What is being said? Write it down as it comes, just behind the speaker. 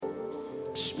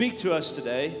speak to us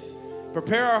today.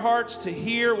 Prepare our hearts to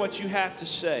hear what you have to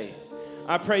say.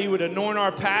 I pray you would anoint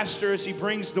our pastor as he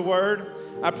brings the word.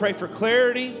 I pray for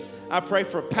clarity. I pray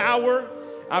for power.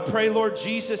 I pray, Lord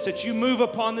Jesus, that you move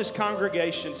upon this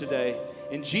congregation today.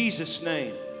 In Jesus'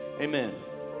 name, amen.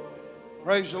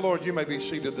 Praise the Lord. You may be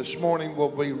seated this morning. We'll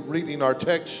be reading our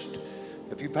text.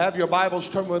 If you have your Bibles,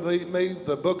 turn with me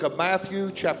the book of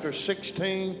Matthew, chapter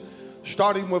 16,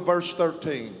 starting with verse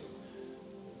 13.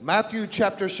 Matthew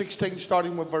chapter 16,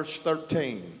 starting with verse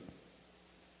 13.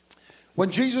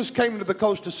 When Jesus came to the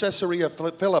coast of Caesarea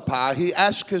Philippi, he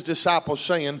asked his disciples,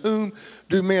 saying, "Whom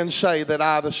do men say that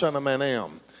I, the Son of Man,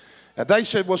 am?" And they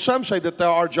said, "Well, some say that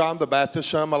thou art John the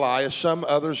Baptist, some Elias, some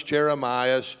others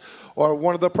Jeremiah, or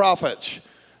one of the prophets."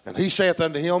 And he saith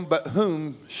unto him, "But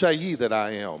whom say ye that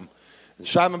I am?" And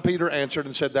Simon Peter answered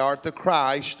and said, "Thou art the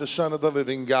Christ, the Son of the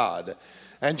living God."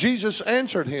 And Jesus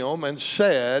answered him and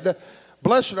said,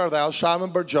 "Blessed art thou,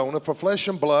 Simon Bar-Jonah, for flesh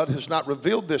and blood has not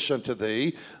revealed this unto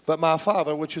thee, but my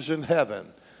Father which is in heaven.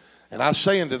 And I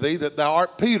say unto thee that thou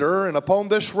art Peter, and upon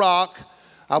this rock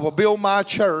I will build my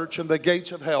church, and the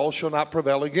gates of hell shall not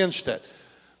prevail against it."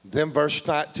 Then verse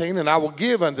 19, "And I will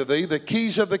give unto thee the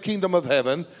keys of the kingdom of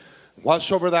heaven.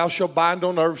 Whatsoever thou shalt bind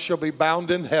on earth shall be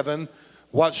bound in heaven.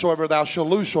 Whatsoever thou shalt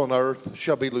loose on earth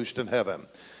shall be loosed in heaven."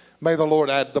 May the Lord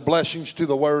add the blessings to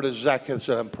the word as Zacchaeus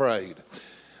prayed.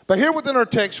 But here within our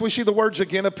text, we see the words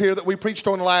again appear that we preached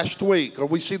on last week, or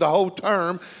we see the whole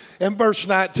term in verse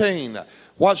 19.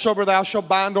 "Whatsoever thou shalt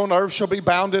bind on earth shall be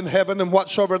bound in heaven, and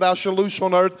whatsoever thou shalt loose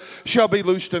on earth shall be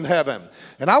loosed in heaven."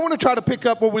 And I want to try to pick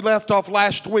up where we left off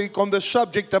last week on the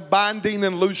subject of binding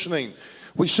and loosening.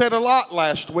 We said a lot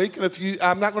last week, and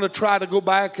I'm not going to try to go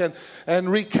back and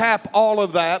recap all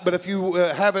of that, but if you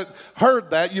haven't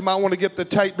heard that, you might want to get the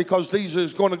tape, because these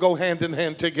is going to go hand in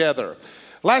hand together.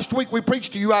 Last week we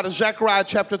preached to you out of Zechariah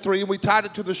chapter 3, and we tied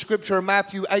it to the scripture in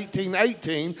Matthew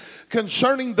 18:18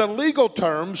 concerning the legal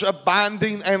terms of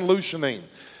binding and loosening.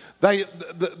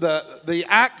 The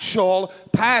actual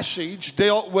passage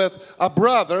dealt with a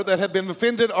brother that had been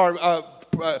offended or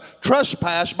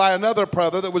trespassed by another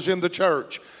brother that was in the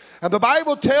church. And the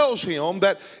Bible tells him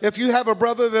that if you have a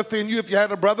brother that offends you, if you have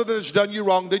a brother that has done you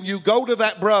wrong, then you go to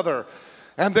that brother.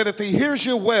 And then if he hears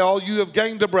you well, you have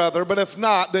gained a brother. But if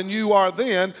not, then you are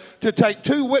then to take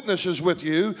 2 witnesses with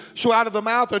you. So out of the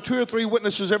mouth of 2 or 3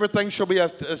 witnesses, everything shall be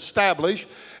established.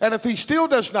 And if he still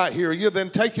does not hear you, then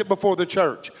take it before the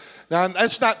church. Now,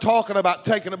 that's not talking about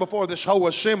taking it before this whole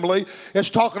assembly. It's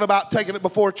talking about taking it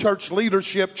before church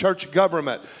leadership, church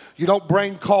government. You don't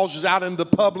bring causes out into the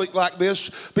public like this,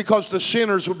 because the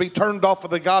sinners would be turned off of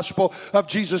the gospel of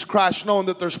Jesus Christ, knowing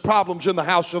that there's problems in the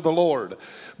house of the Lord.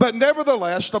 But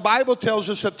nevertheless, the Bible tells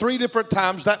us that 3 different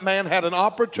times that man had an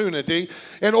opportunity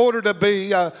in order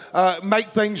to make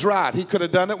things right. He could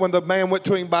have done it when the man went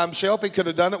to him by himself. He could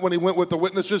have done it when he went with the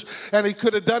witnesses. And he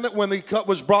could have done it when he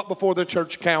was brought before the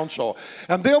church council.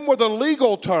 And them were the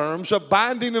legal terms of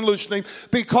binding and loosening.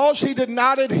 Because he did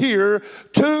not adhere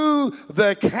to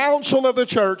the council of the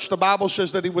church, the Bible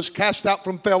says that he was cast out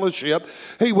from fellowship.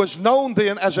 He was known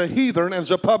then as a heathen,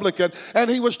 as a publican, and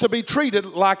he was to be treated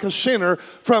like a sinner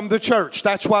from the church.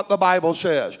 That's what the Bible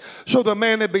says. So the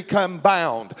man had become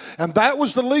bound. And that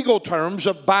was the legal terms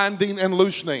of binding and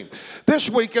loosening. This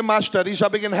week in my studies, I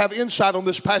began to have insight on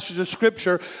this passage of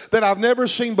Scripture that I've never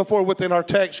seen before within our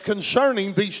text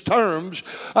concerning these terms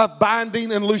of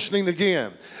binding and loosening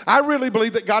again. I really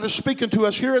believe that God is speaking to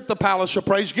us here at the Palace of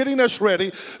Praise, getting us ready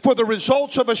for the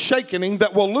results of a shakening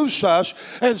that will loose us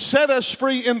and set us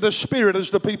free in the Spirit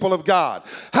as the people of God.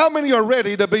 How many are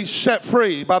ready to be set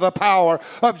free by the power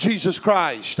of Jesus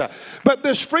Christ? But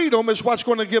this freedom is what's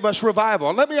going to give us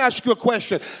revival. Let me ask you a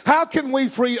question. How can we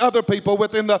free other people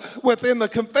within the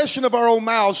confession of our own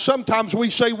mouths? Sometimes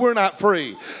we say we're not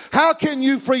free. How can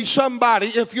you free somebody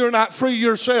if you're not free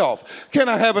yourself? Can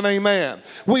I have an amen?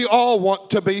 We all want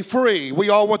to be free. We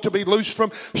all want to be loose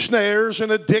from snares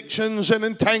and addictions and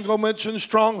entanglements and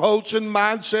strongholds and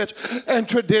mindsets and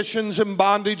traditions and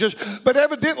bondages. But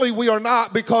evidently we are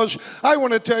not, because I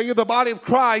want to tell you the body of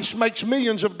Christ makes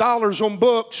millions of dollars on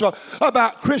books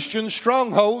about Christian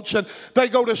strongholds, and they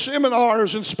go to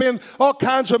seminars and spend all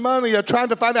kinds of money trying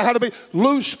to find out how to be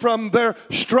loose from their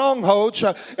strongholds.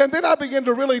 And then I begin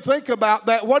to really think about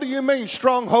that. What do you mean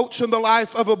strongholds in the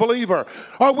life of a believer?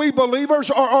 Are we believers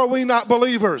or are we not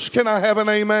believers? Can I have an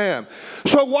amen?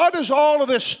 So what does all of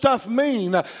this stuff mean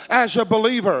gain as a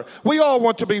believer. We all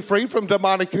want to be free from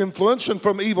demonic influence and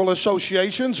from evil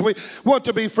associations. We want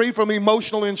to be free from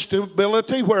emotional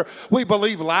instability where we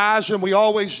believe lies and we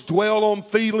always dwell on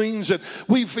feelings and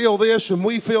we feel this and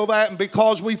we feel that, and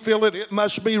because we feel it, it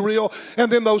must be real,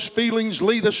 and then those feelings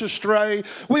lead us astray.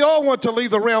 We all want to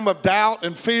leave the realm of doubt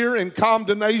and fear and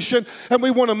condemnation, and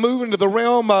we want to move into the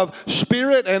realm of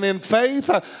spirit and in faith.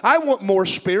 I want more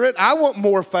spirit. I want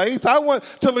more faith. I want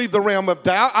to leave the realm of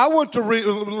doubt. I want to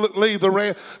leave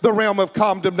the realm of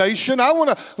condemnation. I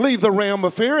want to leave the realm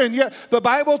of fear, and yet the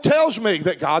Bible tells me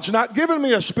that God's not given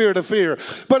me a spirit of fear,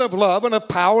 but of love and of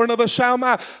power and of a sound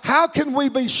mind. How can we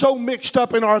be so mixed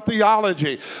up in our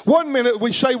theology? One minute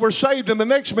we say we're saved, and the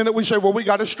next minute we say, well, we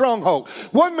got a stronghold.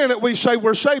 One minute we say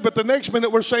we're saved, but the next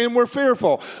minute we're saying we're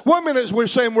fearful. One minute we're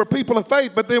saying we're people of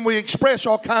faith, but then we express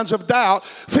all kinds of doubt,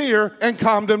 fear, and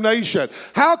condemnation.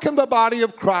 How can the body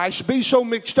of Christ be so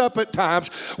mixed up at times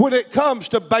when it comes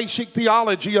to basic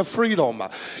theology of freedom?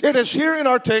 It is here in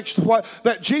our text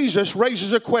that Jesus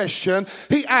raises a question.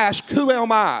 He asks, who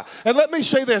am I? And let me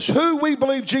say this, who we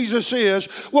believe Jesus is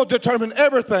will determine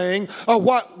everything of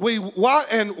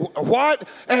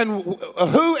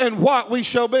who and what we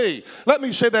shall be. Let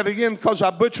me say that again because I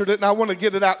butchered it and I want to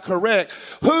get it out correct.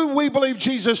 Who we believe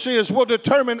Jesus is will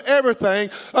determine everything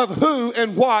of who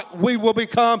and what we will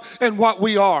become and what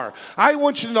we are. I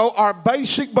want you to know our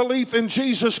basic belief in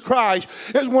Jesus Christ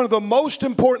is one of the most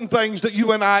important things that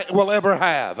you and I will ever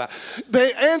have.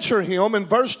 They answer him in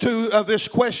verse 2 of this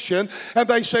question, and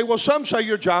they say, well, some say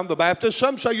you're John the Baptist,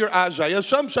 some say you're Isaiah,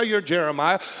 some say you're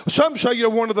Jeremiah, some say you're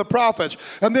one of the prophets.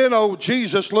 And then,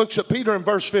 Jesus looks at Peter in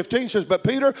verse 15 and says, but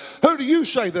Peter, who do you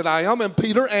say that I am? And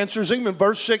Peter answers him in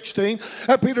verse 16.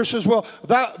 And Peter says, well,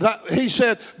 he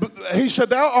said,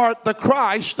 thou art the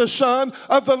Christ, the Son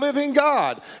of the living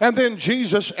God. And then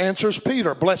Jesus answers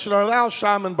Peter, blessed art thou,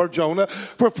 Simon Bar-Jonah,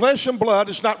 for flesh and blood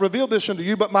has not revealed this unto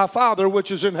you, but my Father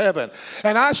which is in heaven.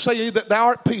 And I say that thou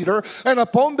art Peter, and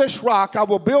upon this rock I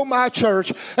will build my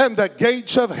church, and the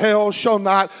gates of hell shall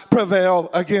not prevail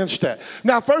against it.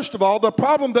 Now, first of all, the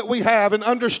problem that we have in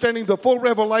understanding the full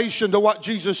revelation to what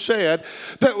Jesus said,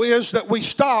 that is that we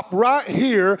stop right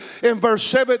here in verse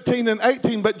 17 and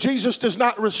 18, but Jesus does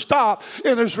not stop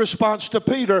in his response to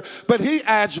Peter, but he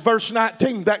adds verse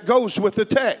 19 that goes with the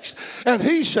text. And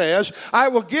he says, I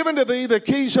will give unto thee the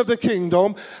keys of the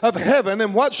kingdom of heaven,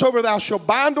 and whatsoever thou shalt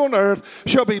bind on earth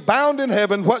shall be bound in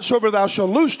heaven, whatsoever thou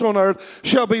shalt loose on earth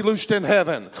shall be loosed in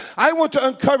heaven. I want to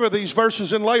uncover these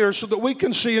verses in layers so that we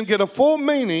can see and get a full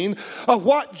meaning of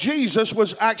what Jesus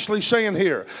was actually saying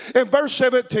here. In verse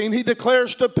 17, he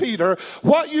declares to Peter,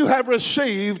 what you have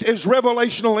received is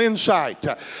revelational insight.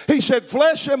 He said,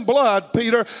 flesh and blood,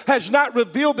 Peter, has not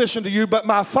revealed this unto you, but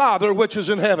my Father which is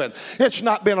in heaven. It's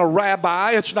not been a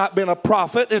rabbi, it's not been a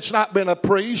prophet, it's not been a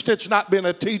priest, it's not been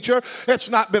a teacher, it's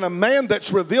not been a man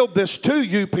that's revealed this to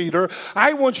you, Peter.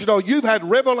 I want you to know you've had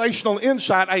revelational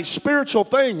insight, a spiritual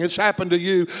thing has happened to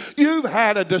you. You've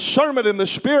had a discernment in the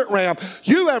spirit realm.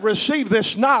 You have received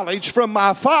this knowledge from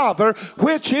my Father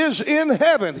which is in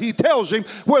heaven. He tells him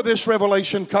where this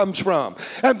revelation comes from.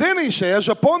 And then he says,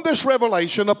 upon this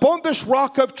revelation, upon this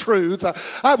rock of truth,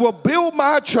 I will build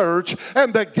my church,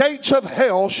 and the gates of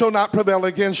hell shall not prevail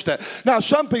against it. Now,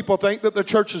 some people think that the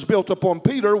church is built upon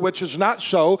Peter, which is not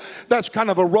so. That's kind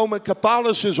of a Roman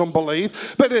Catholicism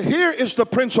belief. But here is the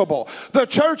principle. The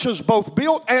church is both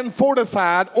built and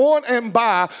fortified on and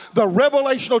by the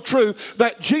revelational truth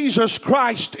that Jesus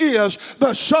Christ is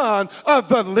the Son of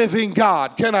the living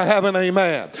God. Can I have an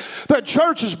amen? The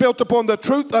church is built upon the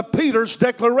truth of Peter's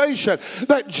declaration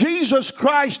that Jesus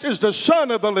Christ is the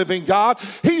Son of the living God.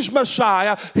 He's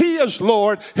Messiah. He is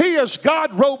Lord. He is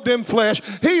God robed in flesh.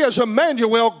 He is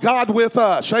Emmanuel, God with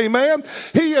us. Amen?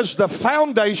 He is the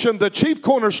foundation, the chief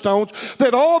cornerstones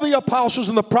that all the apostles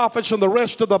and the prophets and the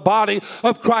rest of the body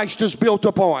of Christ is built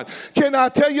upon. Can I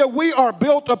tell you, we are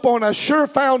built upon a sure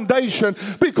foundation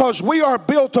because we are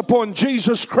built upon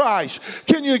Jesus Christ.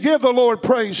 Can you give the Lord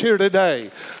praise here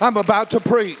today? I'm about to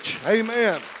preach.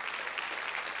 Amen.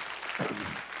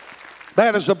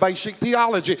 That is the basic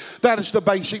theology. That is the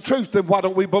basic truth. Then why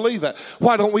don't we believe it?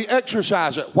 Why don't we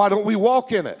exercise it? Why don't we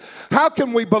walk in it? How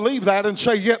can we believe that and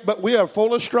say, yeah, but we are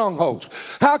full of strongholds?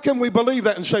 How can we believe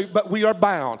that and say, but we are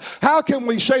bound? How can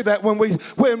we say that when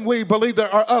we believe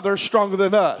there are others stronger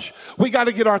than us? We got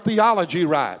to get our theology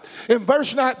right. In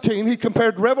verse 19, he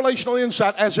compared revelational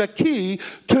insight as a key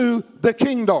to the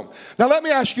kingdom. Now let me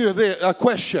ask you a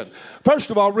question.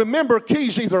 First of all, remember,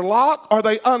 keys either lock or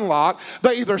they unlock.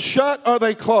 They either shut or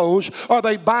they close, or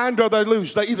they bind or they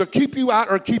loose. They either keep you out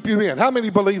or keep you in. How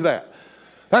many believe that?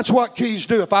 That's what keys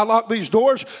do. If I lock these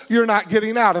doors, you're not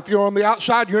getting out. If you're on the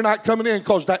outside, you're not coming in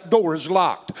because that door is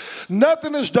locked.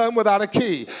 Nothing is done without a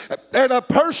key. And a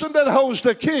person that holds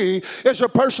the key is a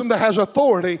person that has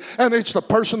authority, and it's the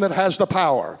person that has the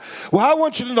power. Well, I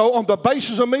want you to know, on the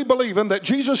basis of me believing that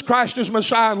Jesus Christ is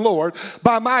Messiah and Lord,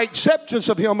 by my acceptance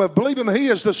of him, of believing that he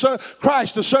is the Son,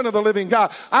 Christ, the Son of the living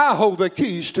God, I hold the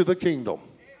keys to the kingdom.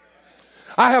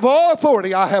 I have all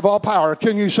authority. I have all power.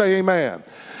 Can you say amen?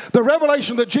 The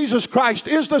revelation that Jesus Christ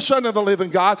is the Son of the living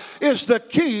God is the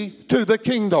key to the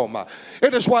kingdom.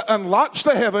 It is what unlocks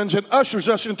the heavens and ushers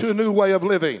us into a new way of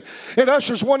living. It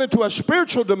ushers one into a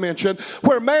spiritual dimension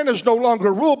where man is no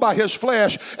longer ruled by his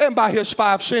flesh and by his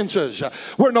five senses.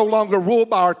 We're no longer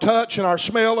ruled by our touch and our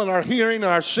smell and our hearing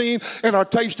and our seeing and our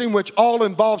tasting, which all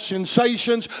involves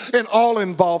sensations and all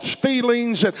involves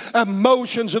feelings and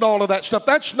emotions and all of that stuff.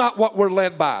 That's not what we're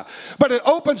led by. But it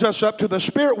opens us up to the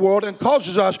spirit world and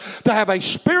causes us to have a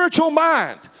spiritual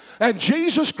mind. And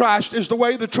Jesus Christ is the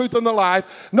way, the truth, and the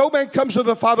life. No man comes to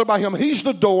the Father by him. He's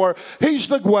the door. He's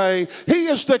the way. He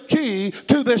is the key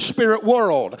to this spirit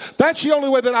world. That's the only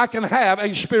way that I can have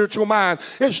a spiritual mind,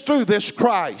 is through this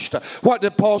Christ. What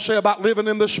did Paul say about living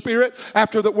in the Spirit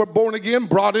after that we're born again,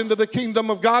 brought into the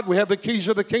kingdom of God? We have the keys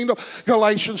of the kingdom.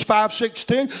 Galatians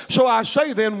 5:16. So I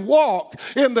say then, walk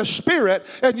in the Spirit,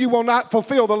 and you will not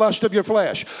fulfill the lust of your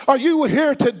flesh. Are you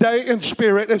here today in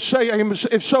spirit?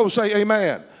 If so, say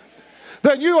amen.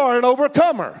 Then you are an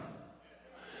overcomer.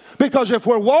 Because if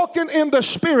we're walking in the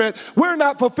Spirit, we're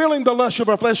not fulfilling the lust of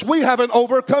our flesh. We have an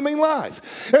overcoming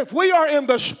life. If we are in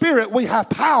the Spirit, we have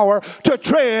power to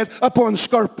tread upon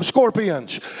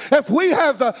scorpions. If we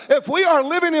are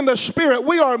living in the Spirit,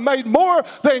 we are made more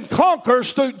than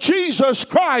conquerors through Jesus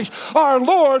Christ, our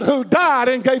Lord, who died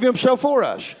and gave himself for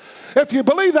us. If you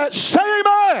believe that, say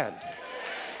amen.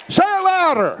 Say it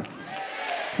louder.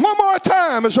 One more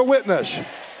time as a witness.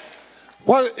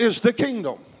 What is the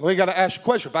kingdom? We got to ask a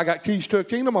question. If I got keys to a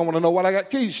kingdom, I want to know what I got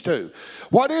keys to.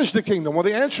 What is the kingdom? Well,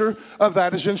 the answer of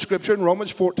that is in Scripture in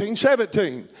Romans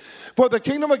 14:17. For the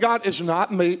kingdom of God is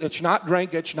not meat, it's not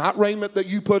drink, it's not raiment that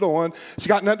you put on. It's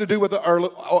got nothing to do with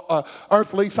the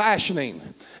earthly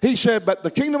fashioning. He said, but the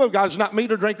kingdom of God is not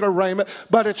meat or drink or raiment,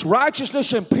 but it's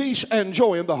righteousness and peace and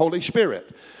joy in the Holy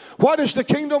Spirit. What is the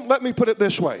kingdom? Let me put it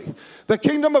this way. The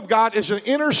kingdom of God is an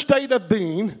inner state of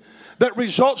being that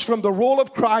results from the rule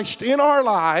of Christ in our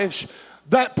lives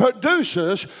that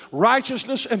produces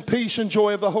righteousness and peace and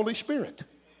joy of the Holy Spirit.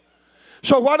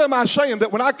 So what am I saying?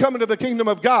 That when I come into the kingdom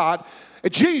of God,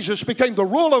 Jesus became the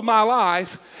rule of my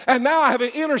life, and now I have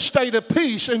an inner state of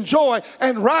peace and joy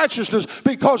and righteousness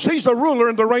because he's the ruler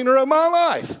and the reigner of my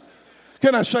life.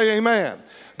 Can I say amen?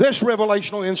 This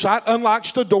revelational insight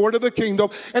unlocks the door to the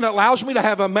kingdom and allows me to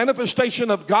have a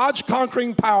manifestation of God's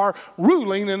conquering power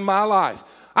ruling in my life.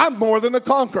 I'm more than a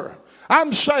conqueror.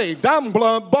 I'm saved. I'm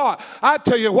blood bought. I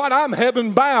tell you what, I'm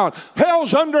heaven bound.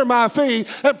 Hell's under my feet,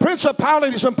 and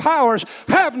principalities and powers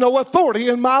have no authority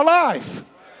in my life.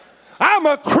 I'm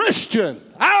a Christian.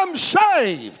 I'm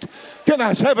saved. Can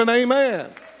I have an amen?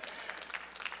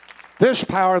 This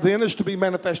power then is to be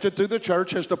manifested through the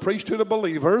church as the priesthood of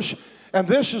believers, and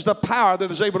this is the power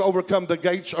that is able to overcome the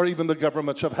gates or even the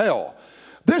governments of hell.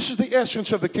 This is the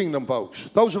essence of the kingdom, folks.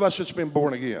 Those of us that's been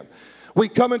born again. We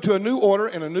come into a new order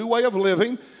and a new way of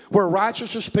living where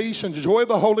righteousness, peace, and joy of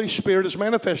the Holy Spirit is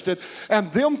manifested. And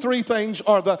them three things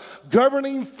are the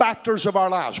governing factors of our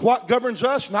lives. What governs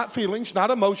us? Not feelings,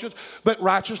 not emotions, but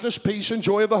righteousness, peace, and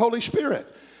joy of the Holy Spirit.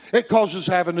 It causes us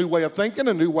to have a new way of thinking,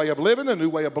 a new way of living, a new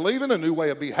way of believing, a new way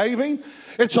of behaving.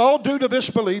 It's all due to this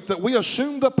belief that we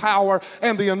assume the power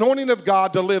and the anointing of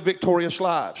God to live victorious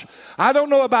lives. I don't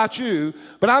know about you,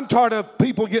 but I'm tired of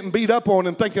people getting beat up on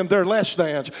and thinking they're less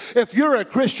than. If you're a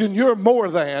Christian, you're more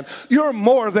than. You're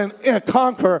more than a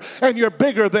conqueror, and you're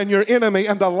bigger than your enemy,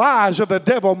 and the lies of the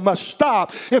devil must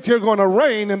stop if you're going to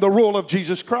reign in the rule of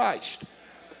Jesus Christ.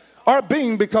 Our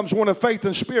being becomes one of faith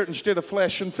and spirit instead of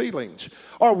flesh and feelings.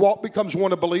 Our walk becomes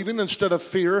one of believing instead of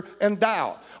fear and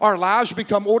doubt. Our lives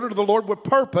become ordered to the Lord with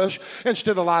purpose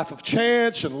instead of a life of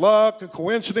chance and luck and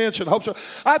coincidence and hope.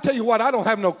 I tell you what, I don't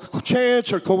have no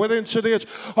chance or coincidence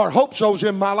or hope so's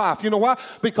in my life. You know why?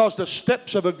 Because the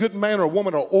steps of a good man or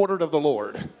woman are ordered of the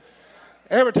Lord.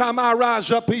 Every time I rise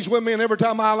up, he's with me, and every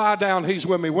time I lie down, he's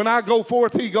with me. When I go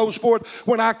forth, he goes forth.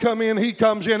 When I come in, he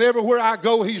comes in. Everywhere I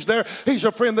go, he's there. He's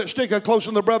a friend that sticketh close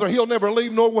in the brother. He'll never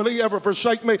leave, nor will he ever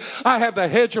forsake me. I have the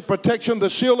hedge of protection, the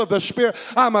seal of the Spirit.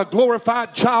 I'm a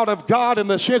glorified child of God in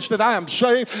the sense that I am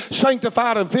saved,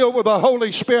 sanctified, and filled with the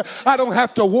Holy Spirit. I don't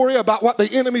have to worry about what the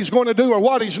enemy's going to do or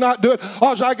what he's not doing.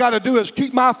 All I got to do is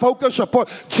keep my focus upon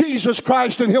Jesus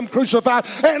Christ and him crucified,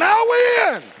 and I'll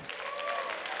win.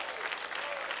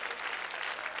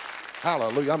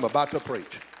 Hallelujah. I'm about to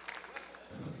preach.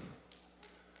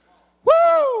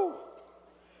 Woo!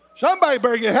 Somebody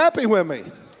better get happy with me.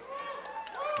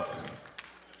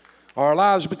 Our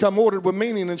lives become ordered with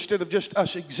meaning instead of just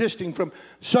us existing from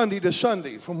Sunday to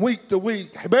Sunday, from week to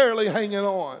week, barely hanging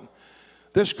on.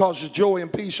 This causes joy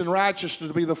and peace and righteousness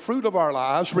to be the fruit of our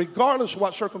lives, regardless of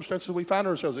what circumstances we find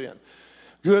ourselves in.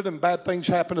 Good and bad things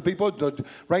happen to people. It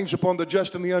rains upon the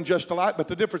just and the unjust alike. But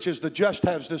the difference is the just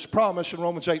has this promise in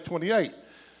Romans 8:28.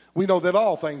 We know that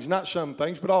all things, not some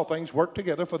things, but all things work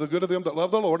together for the good of them that love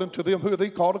the Lord and to them who are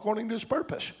called according to his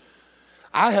purpose.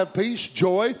 I have peace,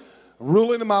 joy,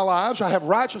 ruling in my lives. I have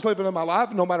righteousness living in my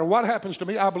life. No matter what happens to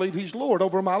me, I believe he's Lord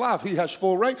over my life. He has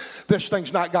full reign. This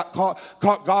thing's not caught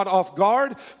God off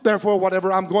guard. Therefore,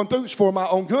 whatever I'm going through is for my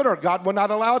own good, or God will not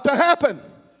allow it to happen.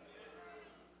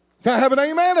 Can I have an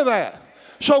amen to that?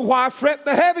 So why fret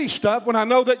the heavy stuff when I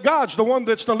know that God's the one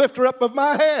that's the lifter up of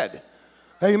my head?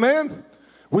 Amen?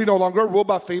 We no longer rule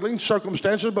by feelings,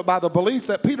 circumstances, but by the belief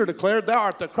that Peter declared, thou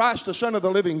art the Christ, the Son of the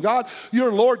living God.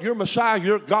 You're Lord, you're Messiah,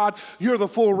 you're God. You're the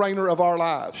full reigner of our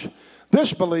lives.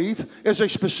 This belief is a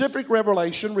specific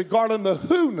revelation regarding the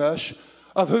who-ness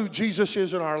of who Jesus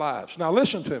is in our lives. Now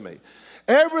listen to me.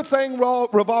 Everything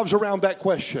revolves around that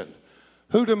question.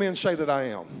 Who do men say that I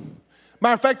am?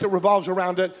 Matter of fact, it revolves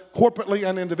around it corporately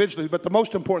and individually. But the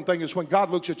most important thing is when God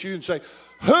looks at you and say,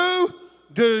 who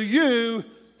do you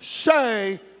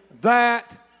say that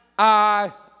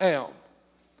I am?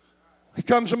 He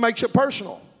comes and makes it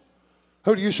personal.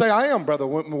 Who do you say I am, Brother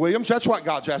Williams? That's what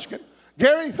God's asking.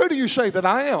 Gary, who do you say that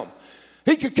I am?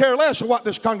 He could care less of what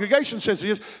this congregation says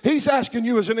he is. He's asking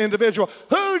you as an individual,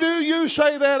 who do you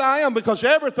say that I am? Because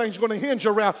everything's going to hinge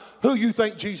around who you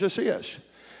think Jesus is.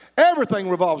 Everything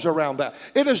revolves around that.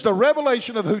 It is the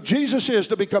revelation of who Jesus is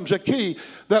that becomes a key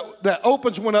that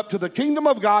opens one up to the kingdom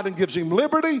of God and gives him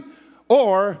liberty,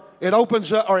 or it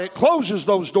opens up, or it closes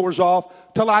those doors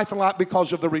off to life and light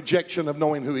because of the rejection of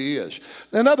knowing who he is.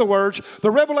 In other words,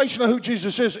 the revelation of who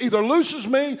Jesus is either looses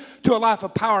me to a life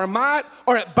of power and might,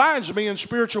 or it binds me in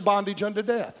spiritual bondage unto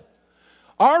death.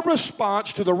 Our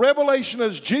response to the revelation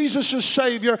as Jesus as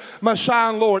Savior,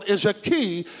 Messiah, and Lord is a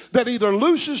key that either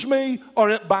looses me or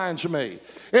it binds me.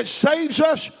 It saves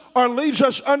us or leaves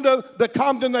us under the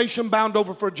condemnation bound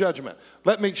over for judgment.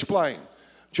 Let me explain.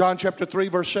 John chapter 3,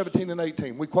 verse 17 and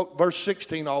 18. We quote verse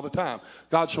 16 all the time.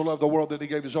 God so loved the world that he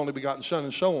gave his only begotten Son,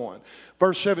 and so on.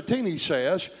 Verse 17 he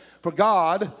says, for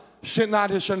God sent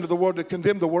not his Son into the world to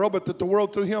condemn the world, but that the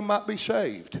world through him might be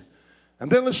saved.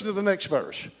 And then listen to the next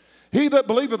verse. He that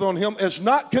believeth on him is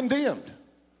not condemned.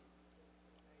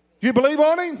 You believe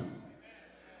on him?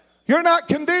 You're not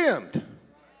condemned.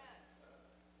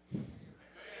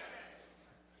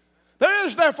 There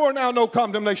is therefore now no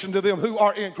condemnation to them who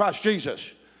are in Christ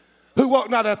Jesus, who walk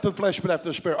not after the flesh but after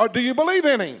the Spirit. Or do you believe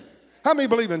in him? How many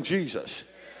believe in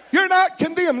Jesus? You're not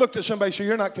condemned. Look at somebody and say,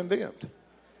 you're not condemned.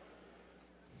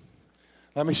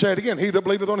 Let me say it again. He that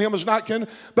believeth on him is not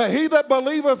condemned, but he that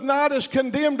believeth not is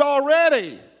condemned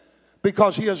already,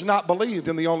 because he has not believed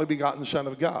in the only begotten Son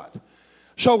of God.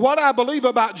 So what I believe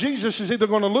about Jesus is either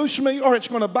going to loose me or it's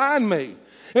going to bind me.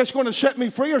 It's going to set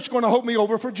me free or it's going to hold me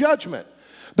over for judgment.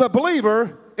 The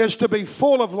believer is to be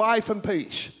full of life and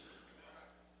peace.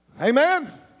 Amen?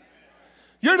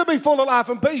 You're to be full of life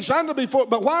and peace. I'm to be full.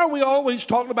 But why are we always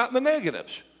talking about the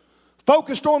negatives?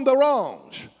 Focused on the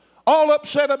wrongs. All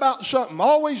upset about something.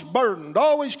 Always burdened.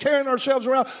 Always carrying ourselves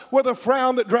around with a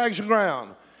frown that drags the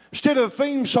ground. Instead of the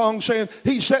theme song saying,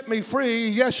 he set me free.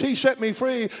 Yes, he set me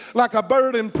free. Like a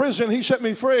bird in prison, he set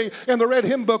me free. In the red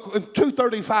hymn book, in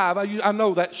 235, I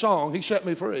know that song, he set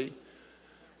me free.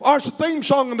 Our theme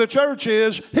song in the church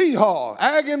is, hee-haw,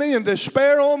 agony and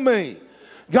despair on me.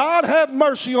 God have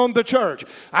mercy on the church.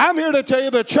 I'm here to tell you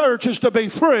the church is to be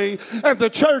free and the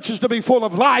church is to be full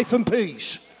of life and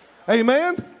peace.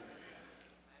 Amen?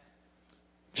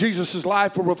 Jesus'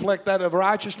 life will reflect that of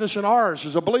righteousness, and ours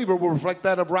as a believer will reflect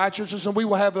that of righteousness, and we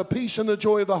will have the peace and the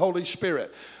joy of the Holy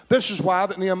Spirit. This is why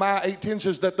that Nehemiah 8:10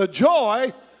 says that the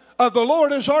joy of the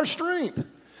Lord is our strength.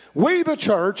 We, the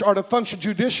church, are to function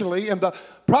judicially in the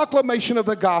proclamation of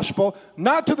the gospel,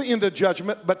 not to the end of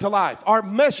judgment, but to life. Our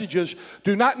messages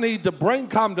do not need to bring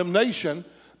condemnation.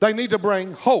 They need to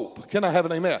bring hope. Can I have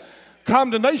an amen?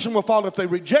 Condemnation will fall if they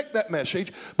reject that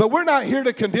message, but we're not here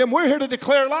to condemn. We're here to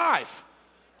declare life.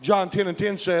 John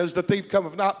 10:10 says, the thief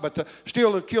cometh not but to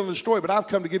steal and kill and destroy, but I've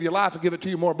come to give you life and give it to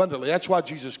you more abundantly. That's why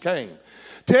Jesus came.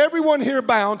 To everyone here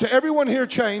bound, to everyone here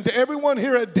chained, to everyone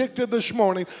here addicted this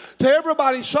morning, to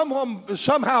everybody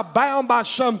somehow bound by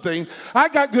something, I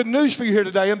got good news for you here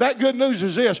today, and that good news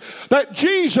is this, that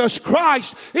Jesus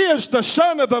Christ is the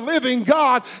Son of the living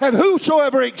God, and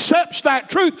whosoever accepts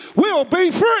that truth will be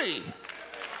free.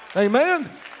 Amen?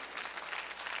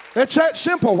 It's that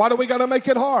simple. Why do we got to make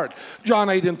it hard? John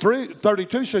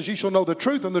 8:32 says, ye shall know the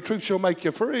truth, and the truth shall make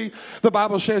you free. The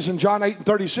Bible says in John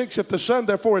 8:36, if the Son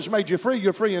therefore has made you free,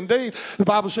 you're free indeed. The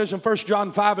Bible says in 1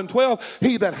 John 5:12,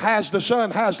 he that has the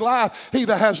Son has life. He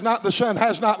that has not the Son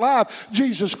has not life.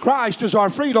 Jesus Christ is our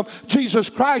freedom. Jesus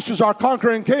Christ is our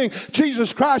conquering King.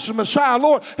 Jesus Christ is Messiah,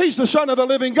 Lord. He's the Son of the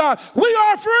living God. We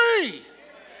are free.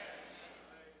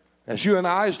 As you and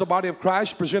I, as the body of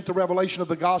Christ, present the revelation of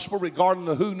the gospel regarding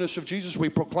the who-ness of Jesus, we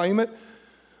proclaim it.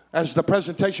 As the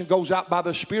presentation goes out by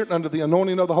the Spirit under the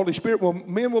anointing of the Holy Spirit,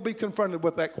 men will be confronted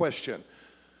with that question.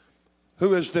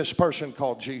 Who is this person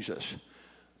called Jesus?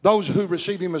 Those who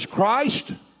receive him as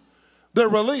Christ, they're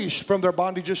released from their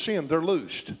bondage of sin. They're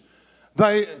loosed.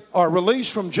 They are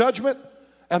released from judgment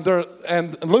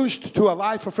and loosed to a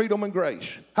life of freedom and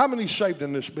grace. How many saved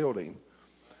in this building?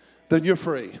 Then you're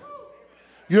free.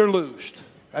 You're loosed.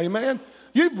 Amen?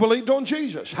 You've believed on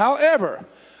Jesus. However,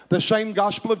 the same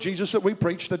gospel of Jesus that we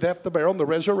preach, the death, the burial, and the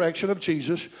resurrection of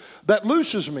Jesus, that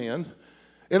looses men,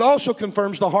 it also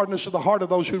confirms the hardness of the heart of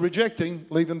those who reject him,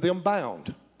 leaving them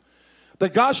bound. The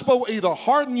gospel will either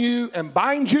harden you and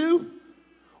bind you,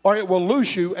 or it will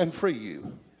loose you and free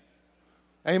you.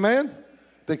 Amen?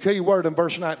 The key word in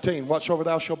verse 19, whatsoever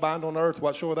thou shalt bind on earth,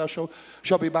 whatsoever thou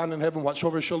shalt be bound in heaven,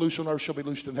 whatsoever shall loose on earth shall be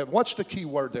loosed in heaven. What's the key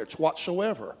word there? It's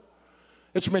whatsoever.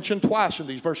 It's mentioned twice in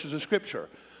these verses of Scripture.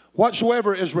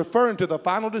 Whatsoever is referring to the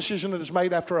final decision that is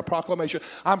made after a proclamation.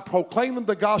 I'm proclaiming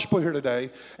the gospel here today,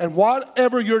 and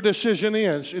whatever your decision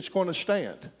is, it's going to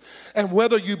stand. And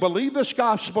whether you believe this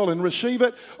gospel and receive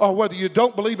it, or whether you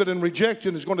don't believe it and reject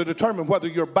it, is going to determine whether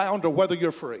you're bound or whether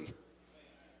you're free.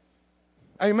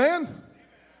 Amen?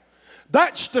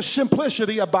 That's the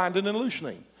simplicity of binding and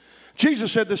loosening.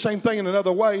 Jesus said the same thing in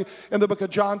another way in the book of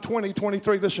John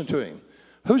 20:23. Listen to him.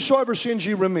 Whosoever sins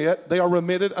ye remit, they are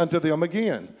remitted unto them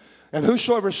again. And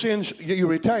whosoever sins ye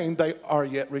retain, they are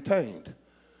yet retained.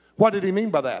 What did he mean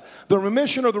by that? The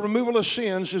remission or the removal of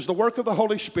sins is the work of the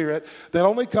Holy Spirit that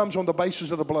only comes on the basis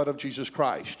of the blood of Jesus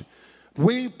Christ.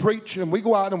 We preach and we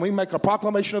go out and we make a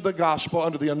proclamation of the gospel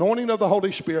under the anointing of the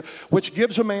Holy Spirit, which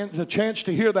gives a man a chance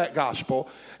to hear that gospel.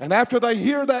 And after they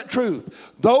hear that truth,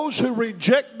 those who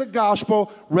reject the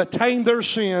gospel retain their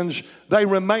sins. They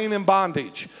remain in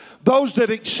bondage. Those that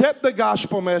accept the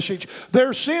gospel message,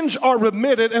 their sins are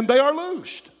remitted and they are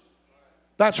loosed.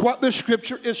 That's what this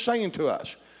scripture is saying to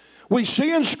us. We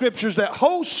see in scriptures that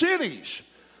whole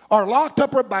cities are locked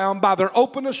up or bound by their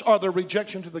openness or their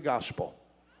rejection to the gospel.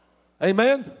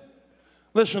 Amen?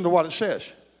 Listen to what it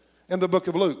says in the book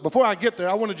of Luke. Before I get there,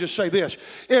 I want to just say this.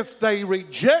 If they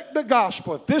reject the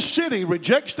gospel, if this city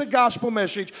rejects the gospel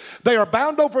message, they are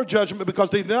bound over judgment because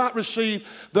they did not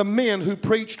receive the men who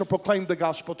preached or proclaimed the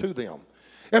gospel to them.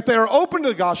 If they are open to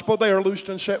the gospel, they are loosed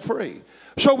and set free.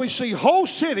 So we see whole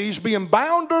cities being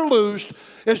bound or loosed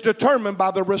is determined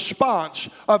by the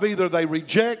response of either they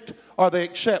reject or they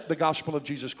accept the gospel of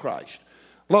Jesus Christ.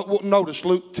 Look, notice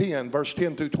Luke 10, verse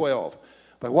 10 through 12.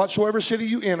 But whatsoever city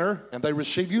you enter, and they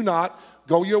receive you not,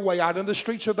 go your way out in the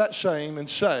streets of that same, and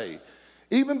say,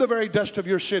 even the very dust of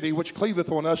your city, which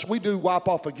cleaveth on us, we do wipe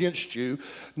off against you.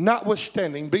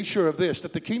 Notwithstanding, be sure of this,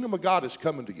 that the kingdom of God is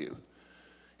coming to you.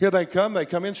 Here they come in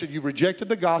and say, you've rejected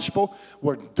the gospel.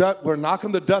 We're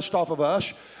knocking the dust off of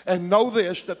us. And know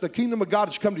this, that the kingdom of God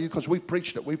has come to you because we've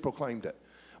preached it, we've proclaimed it.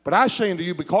 But I say unto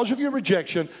you, because of your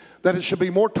rejection, that it should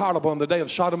be more tolerable in the day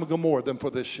of Sodom and Gomorrah than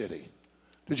for this city.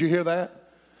 Did you hear that?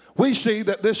 We see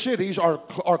that these cities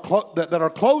that are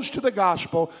close to the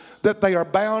gospel, that they are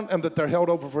bound and that they're held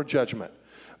over for judgment.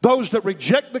 Those that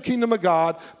reject the kingdom of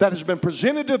God that has been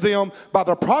presented to them by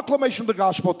the proclamation of the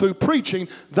gospel through preaching,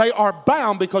 they are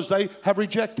bound because they have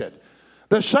rejected.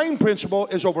 The same principle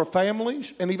is over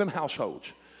families and even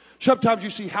households. Sometimes you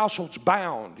see households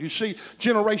bound. You see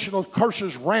generational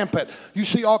curses rampant. You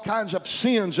see all kinds of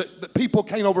sins that people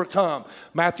can't overcome.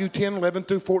 Matthew 10, 11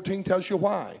 through 14 tells you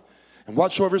why. And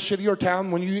whatsoever city or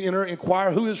town, when you enter,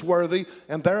 inquire who is worthy,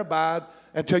 and there abide,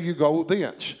 until you go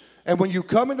thence. And when you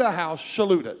come into the house,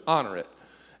 salute it, honor it.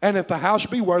 And if the house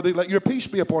be worthy, let your peace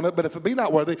be upon it. But if it be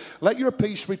not worthy, let your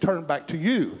peace return back to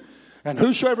you. And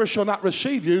whosoever shall not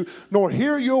receive you, nor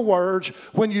hear your words,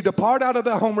 when you depart out of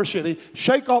the home or city,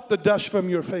 shake off the dust from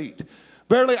your feet.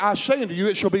 Verily I say unto you,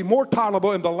 it shall be more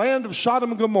tolerable in the land of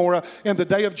Sodom and Gomorrah in the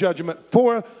day of judgment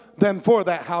than for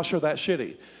that house or that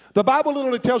city. The Bible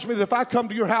literally tells me that if I come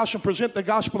to your house and present the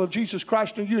gospel of Jesus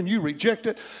Christ to you and you reject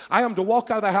it, I am to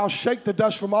walk out of the house, shake the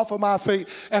dust from off of my feet,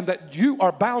 and that you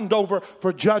are bound over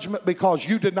for judgment because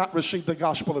you did not receive the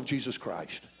gospel of Jesus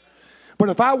Christ. But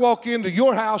if I walk into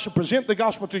your house and present the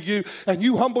gospel to you and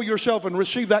you humble yourself and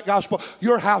receive that gospel,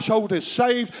 your household is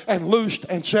saved and loosed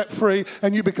and set free,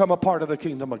 and you become a part of the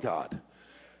kingdom of God.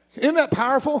 Isn't that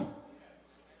powerful?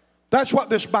 That's what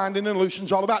this binding and loosing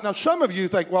is all about. Now, some of you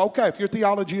think, well, okay, if your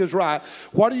theology is right,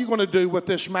 what are you going to do with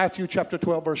this Matthew chapter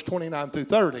 12, verse 29 through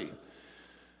 30?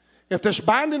 If this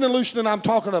binding and loosing I'm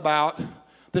talking about,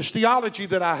 this theology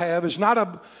that I have is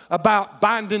not about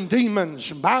binding demons,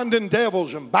 and binding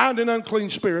devils, and binding unclean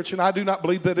spirits, and I do not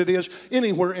believe that it is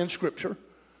anywhere in Scripture,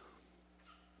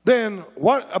 then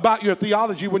what about your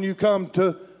theology when you come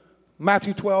to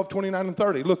Matthew 12, 29 and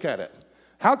 30? Look at it.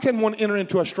 How can one enter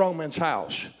into a strong man's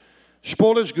house,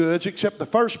 spoil his goods, except the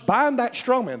first bind that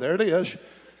strong man, there it is,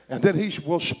 and then he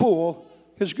will spoil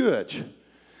his goods?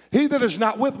 He that is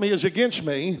not with me is against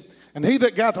me, and he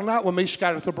that gathereth not with me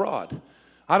scattereth abroad.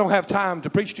 I don't have time to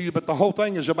preach to you, but the whole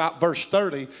thing is about verse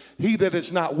 30. He that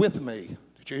is not with me.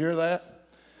 Did you hear that?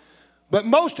 But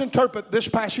most interpret this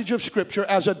passage of Scripture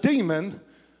as a demon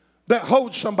that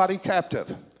holds somebody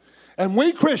captive. And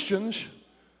we Christians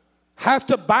have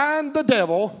to bind the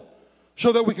devil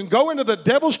so that we can go into the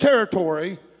devil's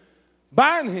territory,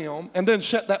 bind him, and then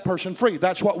set that person free.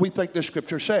 That's what we think this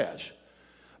Scripture says.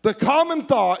 The common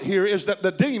thought here is that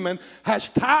the demon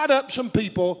has tied up some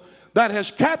people, that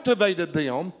has captivated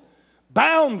them,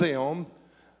 bound them,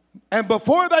 and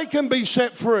before they can be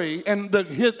set free and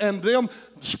them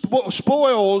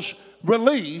spoils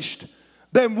released,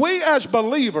 then we as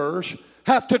believers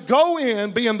have to go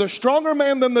in, being the stronger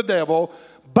man than the devil,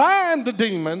 bind the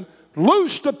demon,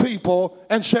 loose the people,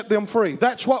 and set them free.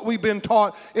 That's what we've been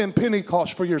taught in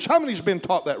Pentecost for years. How many's been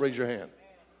taught that? Raise your hand.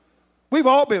 We've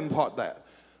all been taught that.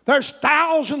 There's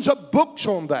thousands of books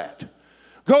on that.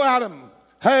 Go out and,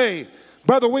 hey,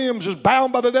 Brother Williams is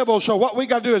bound by the devil, so what we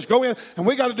got to do is go in and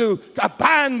we got to do a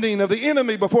binding of the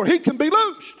enemy before he can be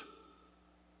loosed.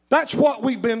 That's what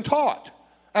we've been taught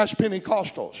as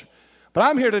Pentecostals. But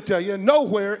I'm here to tell you,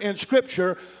 nowhere in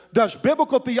Scripture does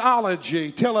biblical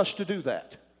theology tell us to do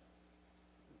that.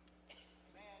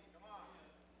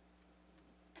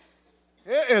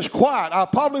 It is quiet. I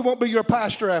probably won't be your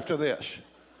pastor after this.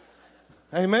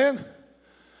 Amen?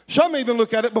 Some even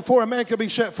look at it before a man can be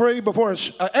set free, before an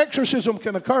exorcism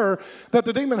can occur, that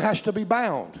the demon has to be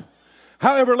bound.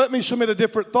 However, let me submit a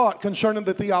different thought concerning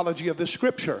the theology of this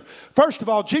Scripture. First of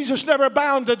all, Jesus never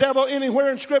bound the devil anywhere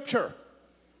in Scripture.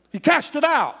 He cast it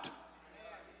out.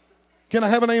 Can I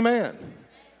have an amen?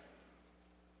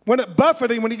 When it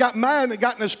buffeted him, when he got mad and it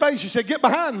got in his face, he said, "Get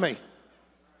behind me."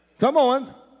 Come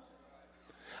on.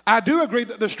 I do agree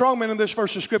that the strong man in this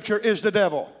verse of Scripture is the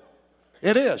devil.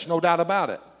 It is, no doubt about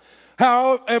it.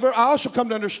 However, I also come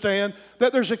to understand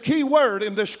that there's a key word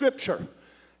in this Scripture.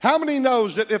 How many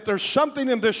knows that if there's something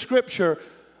in this Scripture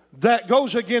that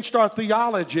goes against our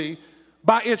theology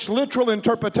by its literal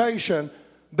interpretation,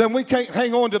 then we can't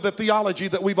hang on to the theology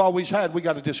that we've always had. We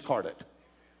got to discard it.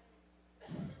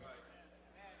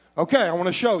 Okay, I want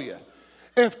to show you.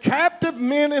 If captive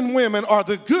men and women are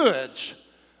the goods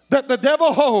that the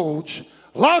devil holds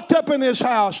locked up in his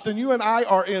house, then you and I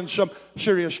are in some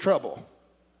serious trouble.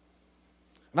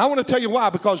 And I want to tell you why,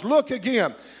 because look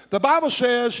again, the Bible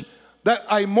says that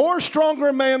a more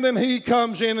stronger man than he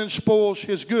comes in and spoils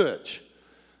his goods.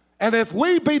 And if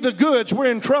we be the goods, we're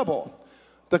in trouble.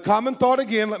 The common thought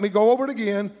again, let me go over it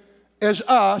again, is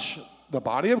us, the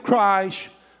body of Christ,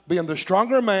 being the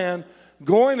stronger man,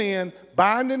 going in,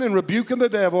 binding and rebuking the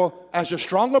devil as a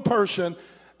stronger person,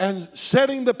 and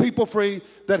setting the people free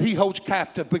that he holds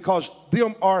captive, because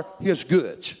them are his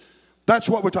goods. That's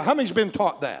what we're taught. How many's been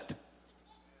taught that?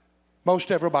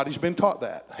 Most everybody's been taught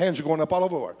that. Hands are going up all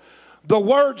over. The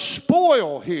word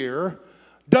spoil here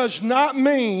does not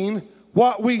mean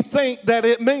what we think that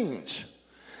it means.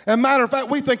 As a matter of fact,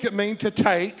 we think it means to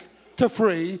take, to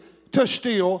free, to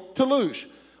steal, to lose.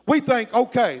 We think,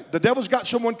 okay, the devil's got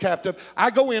someone captive. I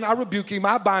go in, I rebuke him,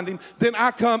 I bind him. Then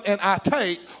I come and I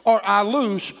take, or I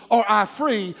loose, or I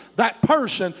free that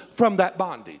person from that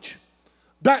bondage.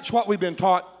 That's what we've been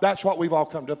taught. That's what we've all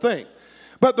come to think.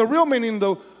 But the real meaning,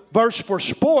 verse for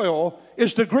spoil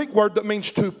is the Greek word that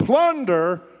means to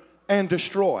plunder and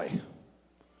destroy.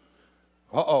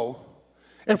 Uh-oh.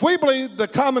 If we believe the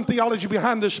common theology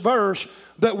behind this verse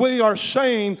that we are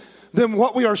saying, then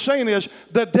what we are saying is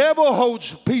the devil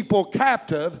holds people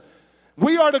captive.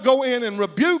 We are to go in and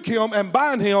rebuke him and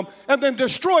bind him and then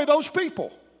destroy those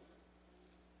people.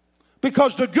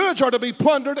 Because the goods are to be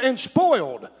plundered and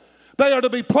spoiled. They are to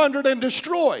be plundered and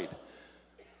destroyed.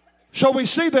 So we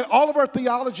see that all of our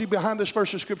theology behind this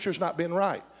verse of Scripture has not been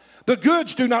right. The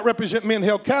goods do not represent men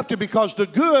held captive, because the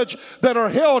goods that are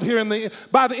held here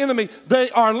by the enemy,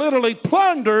 they are literally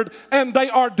plundered and they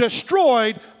are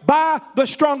destroyed by the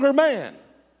stronger man.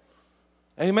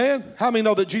 Amen? How many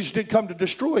know that Jesus didn't come to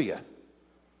destroy you?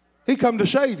 He come to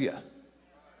save you.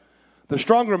 The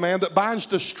stronger man that binds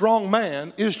the strong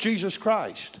man is Jesus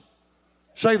Christ.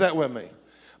 Say that with me.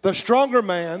 The stronger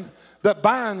man that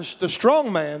binds the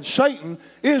strong man, Satan,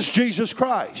 is Jesus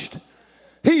Christ.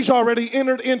 He's already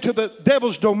entered into the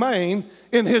devil's domain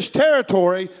in his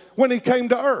territory when he came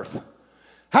to earth.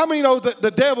 How many know that the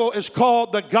devil is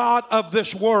called the god of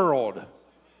this world?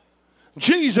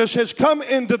 Jesus has come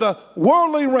into the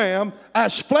worldly realm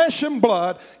as flesh and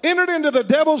blood, entered into the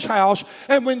devil's house,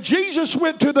 and when Jesus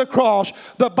went to the cross,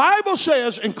 the Bible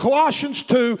says in Colossians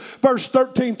 2, verse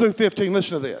 13 through 15,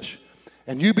 listen to this.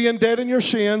 And you being dead in your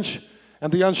sins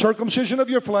and the uncircumcision of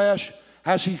your flesh,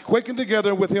 has he quickened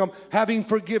together with him, having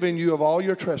forgiven you of all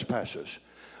your trespasses,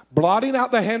 blotting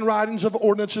out the handwritings of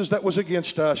ordinances that was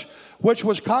against us, which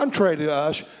was contrary to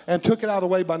us, and took it out of the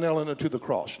way by nailing it to the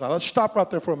cross. Now let's stop right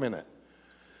there for a minute.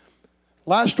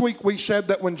 Last week we said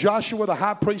that when Joshua the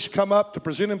high priest come up to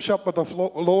present himself with the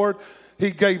Lord,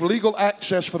 he gave legal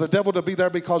access for the devil to be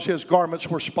there because his garments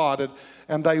were spotted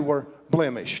and they were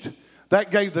blemished. That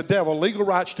gave the devil legal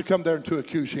rights to come there and to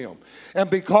accuse him. And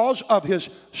because of his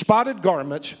spotted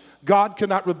garments, God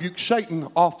cannot rebuke Satan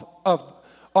off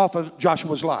of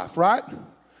Joshua's life, right?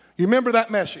 You remember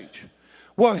that message?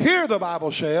 Well, here the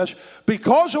Bible says,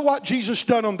 because of what Jesus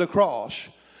done on the cross,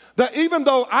 that even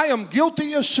though I am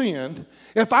guilty of sin,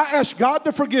 if I ask God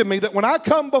to forgive me, that when I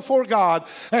come before God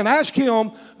and ask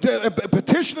him,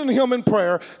 petitioning him in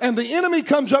prayer, and the enemy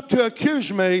comes up to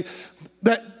accuse me,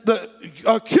 that the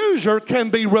accuser can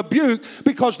be rebuked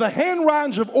because the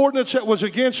handwritings of ordinance that was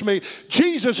against me,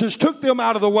 Jesus has took them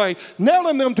out of the way,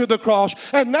 nailing them to the cross,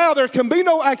 and now there can be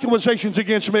no accusations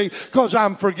against me because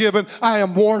I'm forgiven, I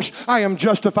am washed, I am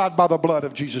justified by the blood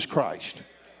of Jesus Christ.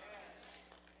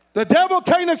 The devil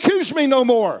can't accuse me no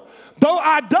more. Though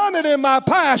I done it in my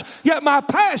past, yet my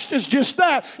past is just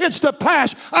that. It's the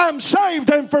past. I'm saved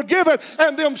and forgiven,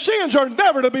 and them sins are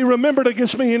never to be remembered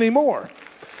against me anymore.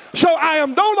 So I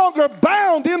am no longer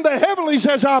bound in the heavenlies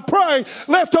as I pray,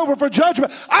 left over for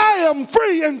judgment. I am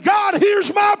free, and God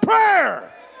hears my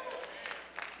prayer.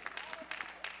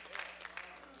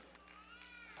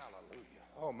 Hallelujah.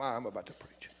 Oh my, I'm about to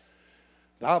preach.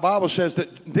 The Bible says that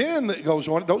then it goes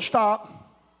on, don't stop.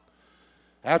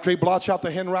 After he blots out the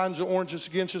handwritings of ordinances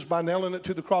against us by nailing it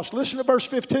to the cross. Listen to verse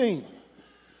 15.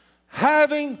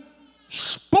 Having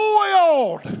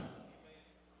spoiled.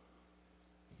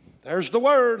 There's the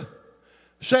word.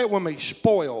 Say it with me,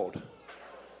 spoiled.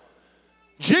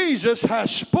 Jesus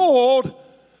has spoiled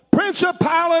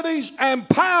principalities and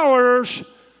powers.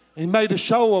 He made a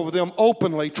show over them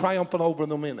openly, triumphant over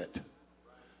them in it.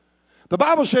 The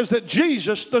Bible says that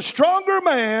Jesus, the stronger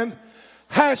man,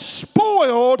 has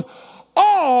spoiled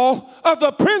all of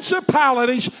the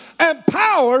principalities and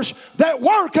powers that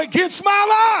work against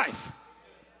my life.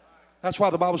 That's why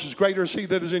the Bible says, greater is he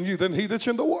that is in you than he that's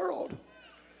in the world.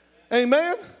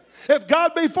 Amen. If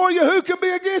God be for you, who can be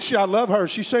against you? I love her.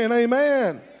 She's saying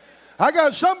amen. I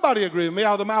got somebody agree with me.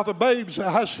 Out of the mouth of babes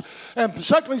and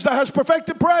sucklings that has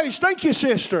perfected praise. Thank you,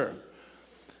 sister.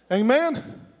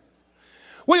 Amen.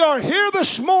 We are here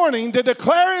this morning to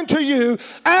declare unto you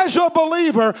as a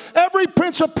believer every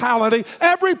principality,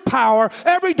 every power,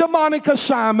 every demonic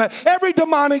assignment, every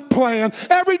demonic plan,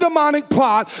 every demonic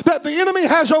plot that the enemy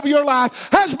has over your life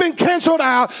has been canceled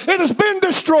out. It has been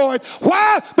destroyed.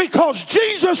 Why? Because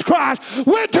Jesus Christ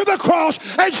went to the cross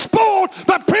and spoiled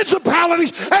the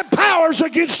principalities and powers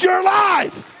against your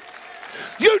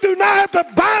life. You do not have to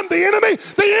bind the enemy.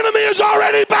 The enemy is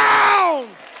already bound.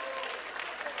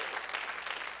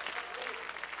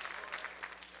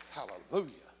 Hallelujah.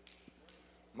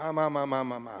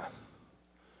 My.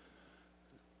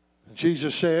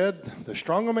 Jesus said, the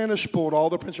stronger man has spoiled all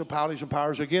the principalities and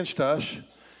powers against us.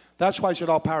 That's why he said,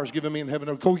 all power is given me in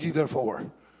heaven. Go ye therefore.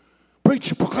 Preach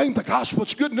and proclaim the gospel.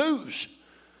 It's good news.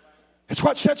 It's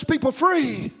what sets people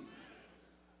free.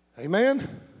 Amen.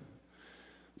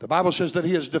 The Bible says that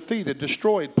he has defeated,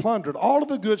 destroyed, plundered all of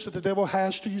the goods that the devil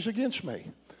has to use against me.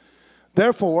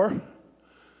 Therefore,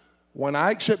 when I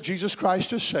accept Jesus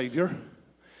Christ as Savior,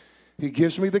 he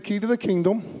gives me the key to the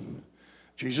kingdom.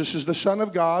 Jesus is the Son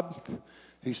of God.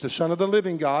 He's the Son of the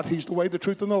living God. He's the way, the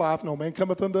truth, and the life. No man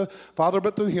cometh unto the Father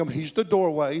but through him. He's the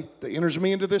doorway that enters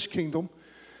me into this kingdom.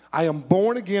 I am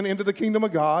born again into the kingdom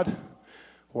of God,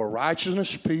 where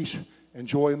righteousness, peace, and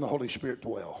joy in the Holy Spirit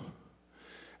dwell.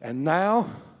 And now,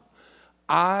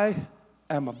 I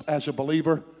am, as a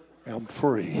believer, am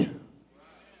free.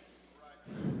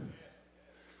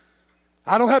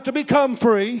 I don't have to become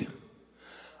free.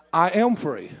 I am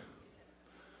free.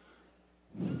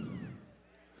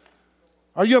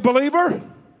 Are you a believer?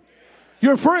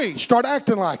 You're free. Start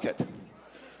acting like it.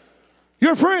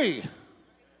 You're free.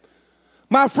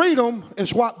 My freedom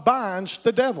is what binds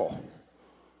the devil.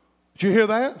 Did you hear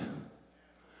that?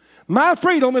 My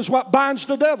freedom is what binds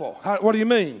the devil. What do you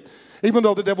mean? Even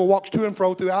though the devil walks to and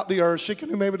fro throughout the earth, seeking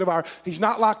whom he may devour, he's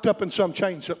not locked up in some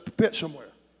chain pit somewhere.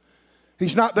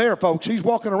 He's not there, folks. He's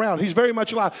walking around. He's very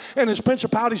much alive. And his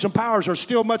principalities and powers are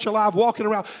still much alive, walking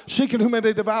around, seeking whom may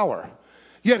they devour.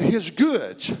 Yet his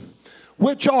goods,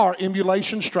 which are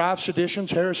emulation, strife,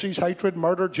 seditions, heresies, hatred,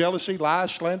 murder, jealousy,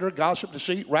 lies, slander, gossip,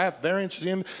 deceit, wrath, variance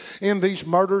in these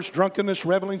murders, drunkenness,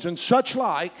 revelings, and such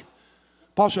like.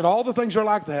 Paul said all the things are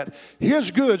like that.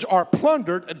 His goods are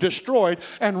plundered, destroyed,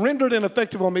 and rendered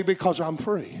ineffective on me because I'm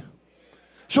free.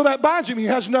 So that binds him. He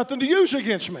has nothing to use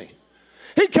against me.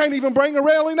 He can't even bring a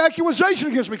railing accusation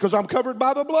against me because I'm covered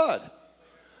by the blood.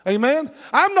 Amen?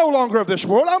 I'm no longer of this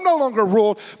world. I'm no longer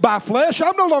ruled by flesh.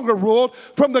 I'm no longer ruled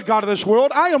from the God of this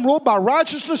world. I am ruled by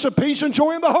righteousness and peace and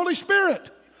joy in the Holy Spirit.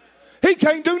 He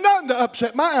can't do nothing to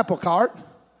upset my apple cart.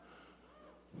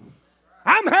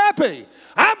 I'm happy.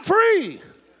 I'm free.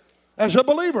 As a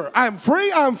believer, I'm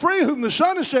free. I'm free. Whom the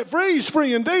Son has set free, he's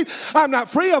free indeed. I'm not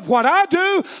free of what I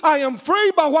do. I am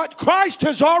free by what Christ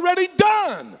has already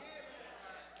done.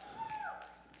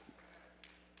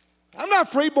 I'm not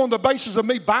free on the basis of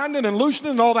me binding and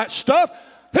loosening and all that stuff.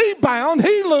 He bound,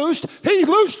 he loosed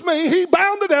me, he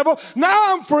bound the devil.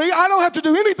 Now I'm free. I don't have to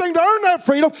do anything to earn that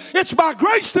freedom. It's by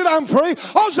grace that I'm free.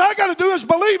 All I got to do is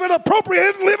believe it, appropriate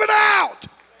it, and live it out.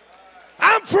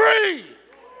 I'm free.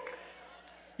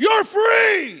 You're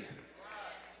free.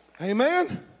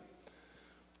 Amen.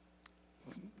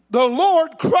 The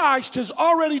Lord Christ has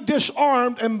already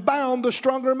disarmed and bound the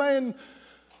stronger man.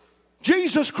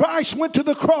 Jesus Christ went to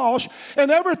the cross,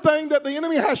 and everything that the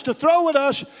enemy has to throw at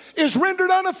us is rendered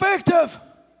ineffective.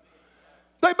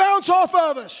 They bounce off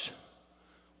of us.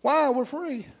 Why? We're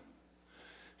free.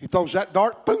 He throws that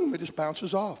dart, boom, it just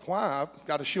bounces off. Why? I've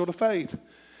got a shield of faith.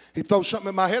 He throws something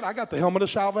in my head, I got the helmet of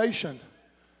salvation.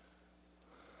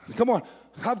 Come on,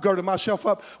 I've girded myself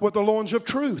up with the loins of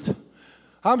truth.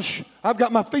 I've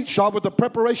got my feet shod with the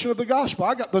preparation of the gospel.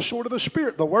 I got the sword of the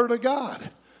Spirit, the word of God.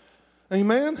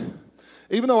 Amen?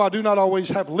 Even though I do not always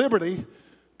have liberty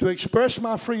to express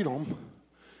my freedom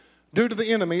due to the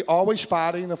enemy always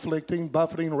fighting, afflicting,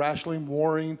 buffeting, wrestling,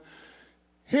 warring,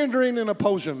 hindering, and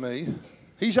opposing me.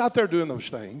 He's out there doing those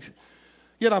things.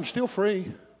 Yet I'm still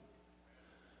free.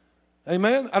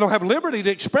 Amen? I don't have liberty to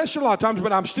express it a lot of times,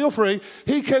 but I'm still free.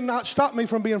 He cannot stop me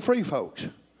from being free, folks.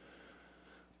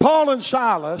 Paul and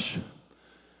Silas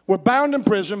were bound in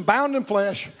prison, bound in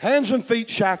flesh, hands and feet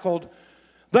shackled.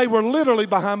 They were literally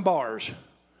behind bars.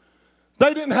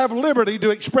 They didn't have liberty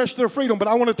to express their freedom, but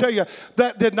I want to tell you,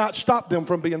 that did not stop them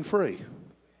from being free.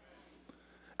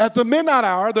 At the midnight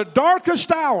hour, the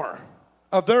darkest hour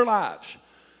of their lives,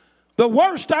 the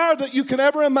worst hour that you can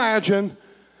ever imagine,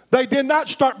 they did not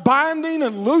start binding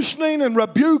and loosening and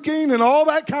rebuking and all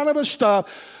that kind of a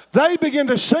stuff. They began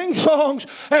to sing songs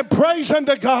and praise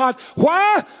unto God.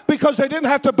 Why? Because they didn't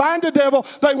have to bind the devil.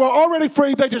 They were already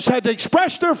free. They just had to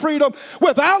express their freedom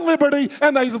without liberty.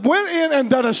 And they went in and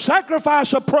did a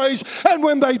sacrifice of praise. And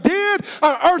when they did,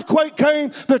 an earthquake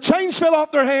came. The chains fell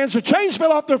off their hands. The chains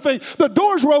fell off their feet. The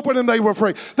doors were open and they were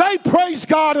free. They praised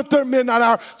God at their midnight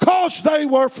hour because they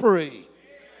were free.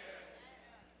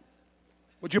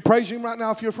 Would you praise him right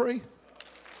now if you're free?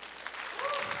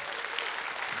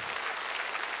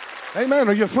 Amen.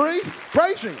 Are you free?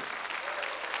 Praise him.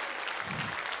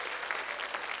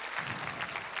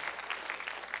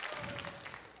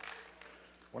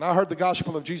 When I heard the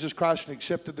gospel of Jesus Christ and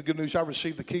accepted the good news, I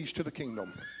received the keys to the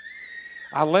kingdom.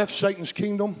 I left Satan's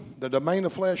kingdom, the domain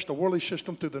of flesh, the worldly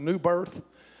system through the new birth.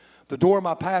 The door of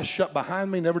my past shut behind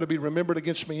me, never to be remembered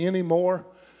against me anymore.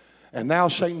 And now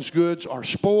Satan's goods are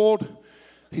spoiled.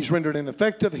 He's rendered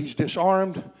ineffective. He's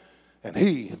disarmed. And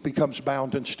he becomes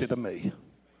bound instead of me.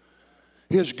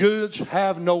 His goods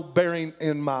have no bearing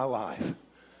in my life.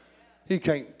 He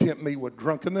can't tempt me with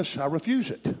drunkenness. I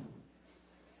refuse it.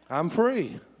 I'm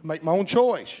free. Make my own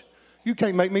choice. You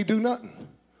can't make me do nothing.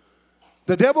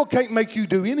 The devil can't make you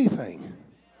do anything.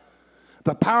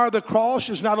 The power of the cross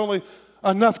is not only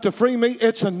enough to free me,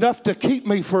 it's enough to keep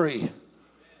me free.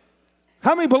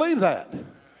 How many believe that?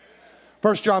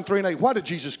 1 John 3:8. Why did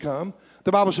Jesus come?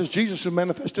 The Bible says Jesus was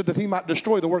manifested that he might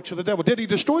destroy the works of the devil. Did he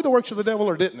destroy the works of the devil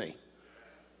or didn't he?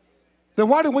 Then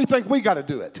why do we think we got to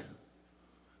do it?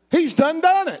 He's done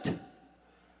it.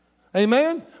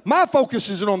 Amen? My focus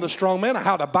isn't on the strong man or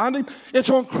how to bind him. It's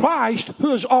on Christ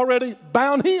who has already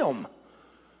bound him.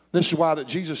 This is why that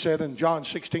Jesus said in John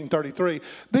 16:33,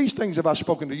 these things have I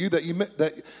spoken to you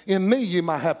that in me you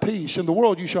might have peace. In the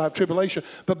world you shall have tribulation,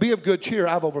 but be of good cheer,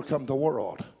 I've overcome the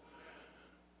world.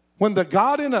 When the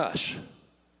God in us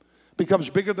becomes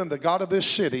bigger than the God of this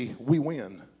city, we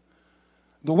win.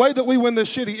 The way that we win this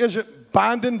city isn't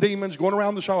binding demons, going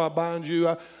around the show, I bind you,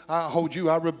 I hold you,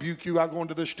 I rebuke you, I go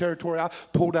into this territory, I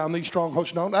pull down these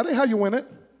strongholds. No, that ain't how you win it.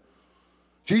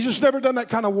 Jesus never done that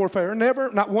kind of warfare,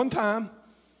 never, not one time.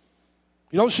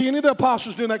 You don't see any of the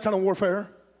apostles doing that kind of warfare.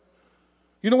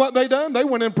 You know what they done? They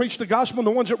went in and preached the gospel, and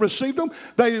the ones that received them,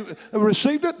 they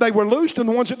received it, they were loosed, and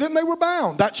the ones that didn't, they were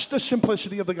bound. That's the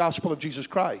simplicity of the gospel of Jesus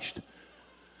Christ.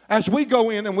 As we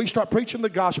go in and we start preaching the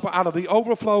gospel out of the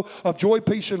overflow of joy,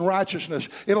 peace, and righteousness,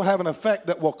 it'll have an effect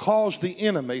that will cause the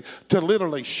enemy to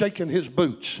literally shake in his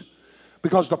boots.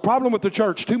 Because the problem with the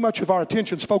church, too much of our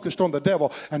attention is focused on the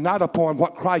devil and not upon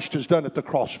what Christ has done at the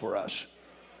cross for us.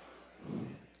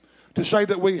 To say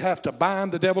that we have to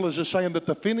bind the devil is just saying that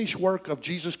the finished work of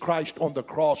Jesus Christ on the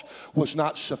cross was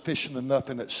not sufficient enough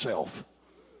in itself.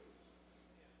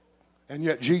 And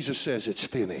yet Jesus says it's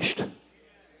finished.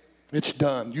 It's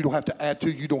done. You don't have to add to,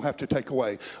 you don't have to take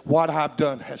away. What I've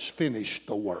done has finished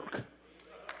the work.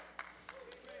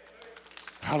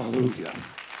 Hallelujah.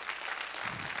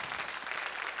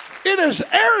 It is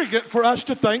arrogant for us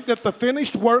to think that the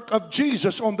finished work of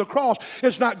Jesus on the cross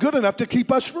is not good enough to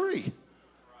keep us free.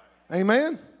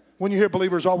 Amen? When you hear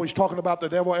believers always talking about the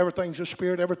devil, everything's a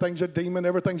spirit, everything's a demon,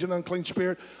 everything's an unclean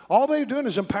spirit, all they're doing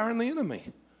is empowering the enemy.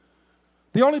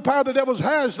 The only power the devil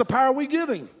has is the power we give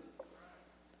him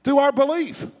through our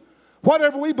belief.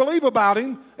 Whatever we believe about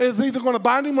him is either going to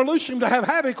bind him or loose him to have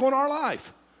havoc on our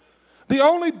life. The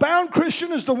only bound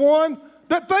Christian is the one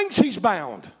that thinks he's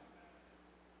bound.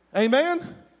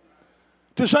 Amen?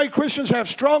 To say Christians have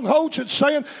strongholds, it's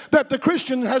saying that the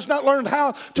Christian has not learned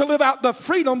how to live out the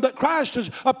freedom that Christ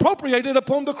has appropriated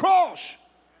upon the cross.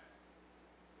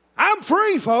 I'm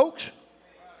free, folks.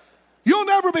 You'll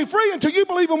never be free until you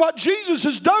believe in what Jesus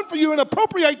has done for you and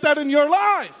appropriate that in your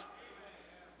life.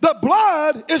 The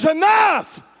blood is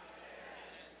enough.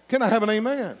 Can I have an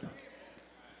amen?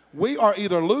 We are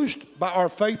either loosed by our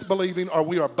faith believing or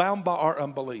we are bound by our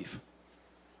unbelief.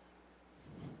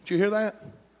 Did you hear that?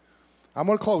 I'm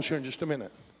going to close here in just a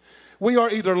minute. We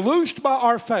are either loosed by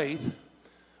our faith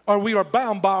or we are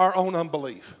bound by our own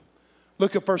unbelief.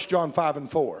 Look at 1 John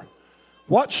 5:4.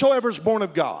 Whatsoever is born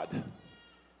of God.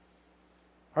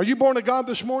 Are you born of God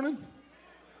this morning?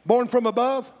 Born from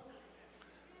above?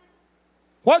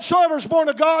 Whatsoever is born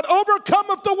of God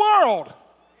overcometh the world.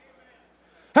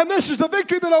 And this is the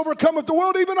victory that overcometh the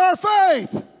world, even our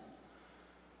faith.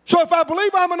 So if I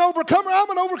believe I'm an overcomer,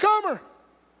 I'm an overcomer.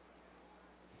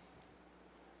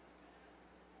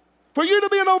 For you to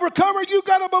be an overcomer, you've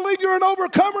got to believe you're an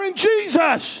overcomer in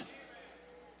Jesus.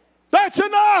 That's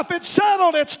enough. It's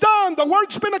settled. It's done. The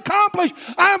work's been accomplished.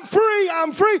 I'm free.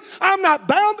 I'm free. I'm not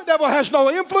bound. The devil has no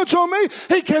influence on me.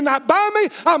 He cannot bind me.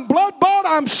 I'm blood-bought.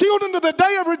 I'm sealed into the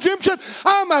day of redemption.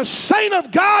 I'm a saint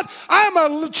of God. I'm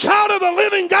a child of the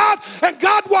living God. And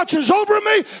God watches over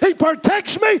me. He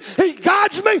protects me. He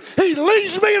guides me. He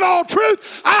leads me in all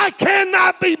truth. I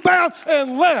cannot be bound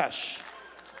unless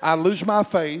I lose my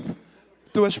faith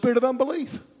through a spirit of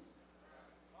unbelief.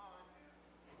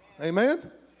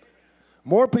 Amen?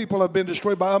 More people have been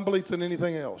destroyed by unbelief than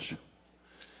anything else.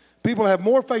 People have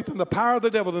more faith in the power of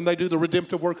the devil than they do the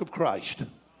redemptive work of Christ.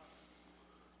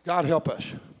 God help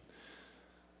us.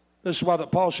 This is why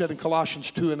that Paul said in Colossians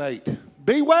 2:8,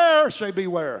 beware, say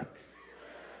beware,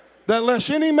 that lest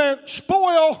any man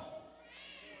spoil,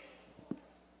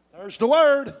 there's the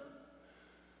word,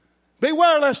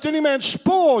 beware lest any man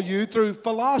spoil you through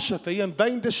philosophy and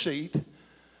vain deceit,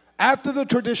 after the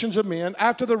traditions of men,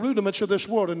 after the rudiments of this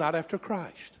world, and not after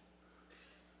Christ.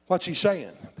 What's he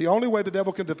saying? The only way the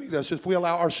devil can defeat us is if we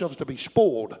allow ourselves to be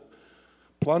spoiled,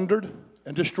 plundered,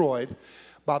 and destroyed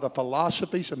by the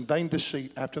philosophies and vain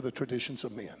deceit after the traditions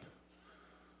of men.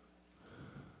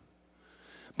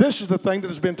 This is the thing that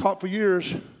has been taught for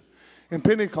years in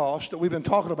Pentecost that we've been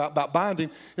talking about binding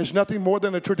is nothing more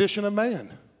than a tradition of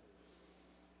man.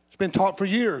 It's been taught for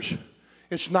years.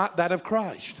 It's not that of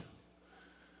Christ.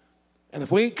 And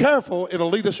if we ain't careful, it'll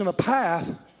lead us in a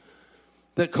path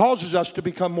that causes us to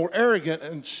become more arrogant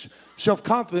and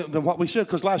self-confident than what we said.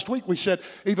 Because last week we said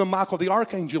even Michael the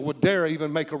archangel would dare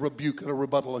even make a rebuke and a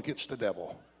rebuttal against the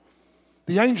devil.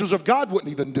 The angels of God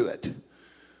wouldn't even do it.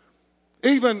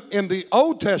 Even in the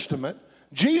Old Testament,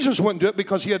 Jesus wouldn't do it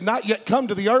because he had not yet come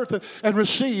to the earth and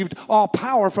received all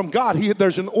power from God.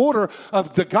 There's an order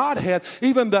of the Godhead.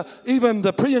 Even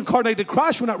the pre-incarnated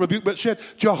Christ would not rebuke, but said,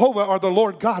 Jehovah or the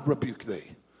Lord God rebuke thee.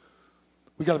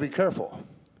 We got to be careful.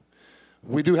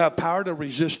 We do have power to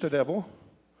resist the devil.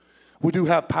 We do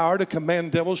have power to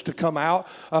command devils to come out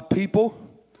of people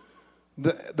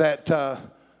that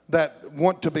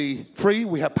want to be free.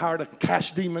 We have power to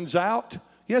cast demons out.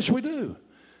 Yes, we do.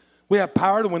 We have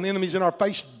power to, when the enemy's in our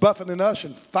face buffeting us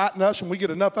and fighting us and we get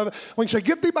enough of it, we can say,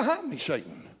 get thee behind me,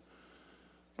 Satan.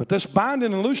 But this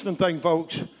binding and loosening thing,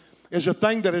 folks, is a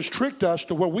thing that has tricked us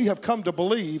to where we have come to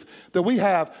believe that we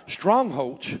have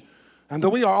strongholds and that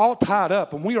we are all tied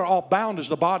up and we are all bound as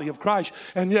the body of Christ.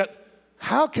 And yet,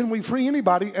 how can we free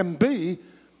anybody and be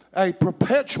a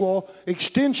perpetual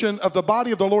extension of the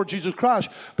body of the Lord Jesus Christ?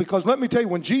 Because let me tell you,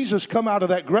 when Jesus come out of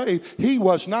that grave, he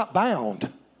was not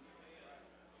bound.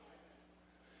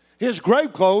 His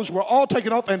grave clothes were all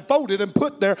taken off and folded and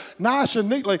put there nice and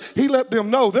neatly. He let them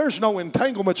know there's no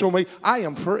entanglements on me. I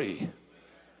am free.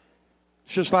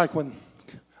 It's just like when,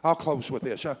 I'll close with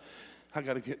this. I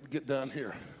got to get done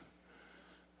here.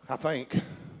 I think.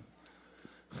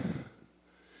 You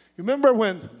remember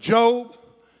when Job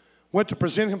went to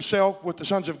present himself with the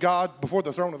sons of God before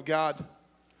the throne of God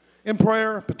in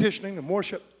prayer, petitioning, and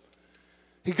worship?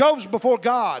 He goes before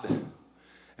God.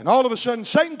 And all of a sudden,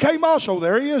 Satan came also.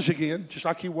 There he is again, just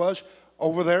like he was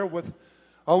over there with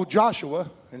old Joshua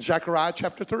in Zechariah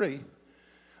chapter 3.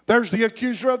 There's the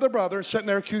accuser of the brethren, sitting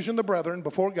there accusing the brethren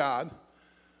before God.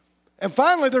 And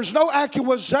finally, there's no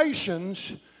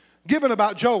accusations given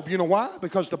about Job. You know why?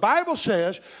 Because the Bible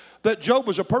says that Job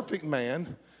was a perfect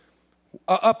man,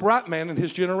 an upright man in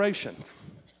his generation.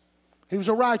 He was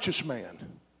a righteous man.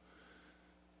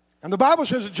 And the Bible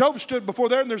says that Job stood before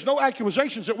there, and there's no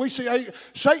accusations that we see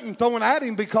Satan throwing at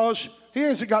him because he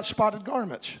hasn't got spotted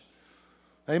garments.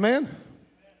 Amen?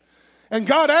 And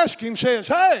God asked him, says,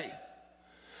 hey,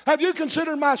 have you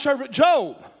considered my servant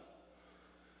Job?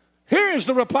 Here is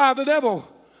the reply of the devil.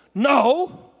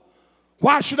 No.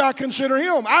 Why should I consider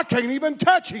him? I can't even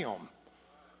touch him.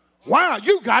 Wow,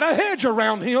 you got a hedge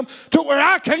around him to where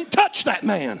I can't touch that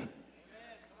man.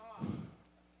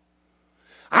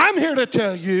 I'm here to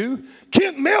tell you,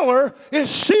 Kent Miller is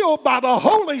sealed by the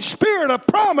Holy Spirit of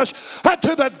promise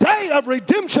unto the day of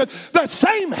redemption. The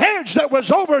same hedge that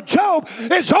was over Job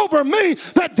is over me.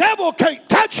 The devil can't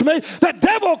touch me. The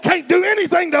devil can't do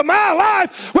anything to my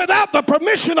life without the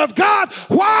permission of God.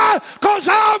 Why? Because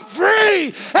I'm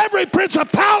free. Every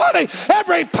principality,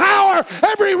 every power,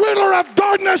 every ruler of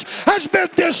darkness has been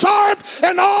disarmed,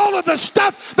 and all of the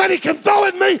stuff that he can throw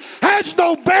at me has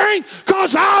no bearing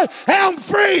because I am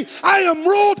free. I am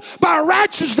ruled by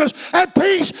righteousness and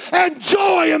peace and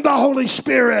joy in the Holy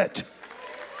Spirit.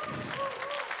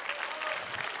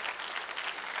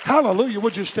 Hallelujah.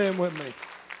 Would you stand with me?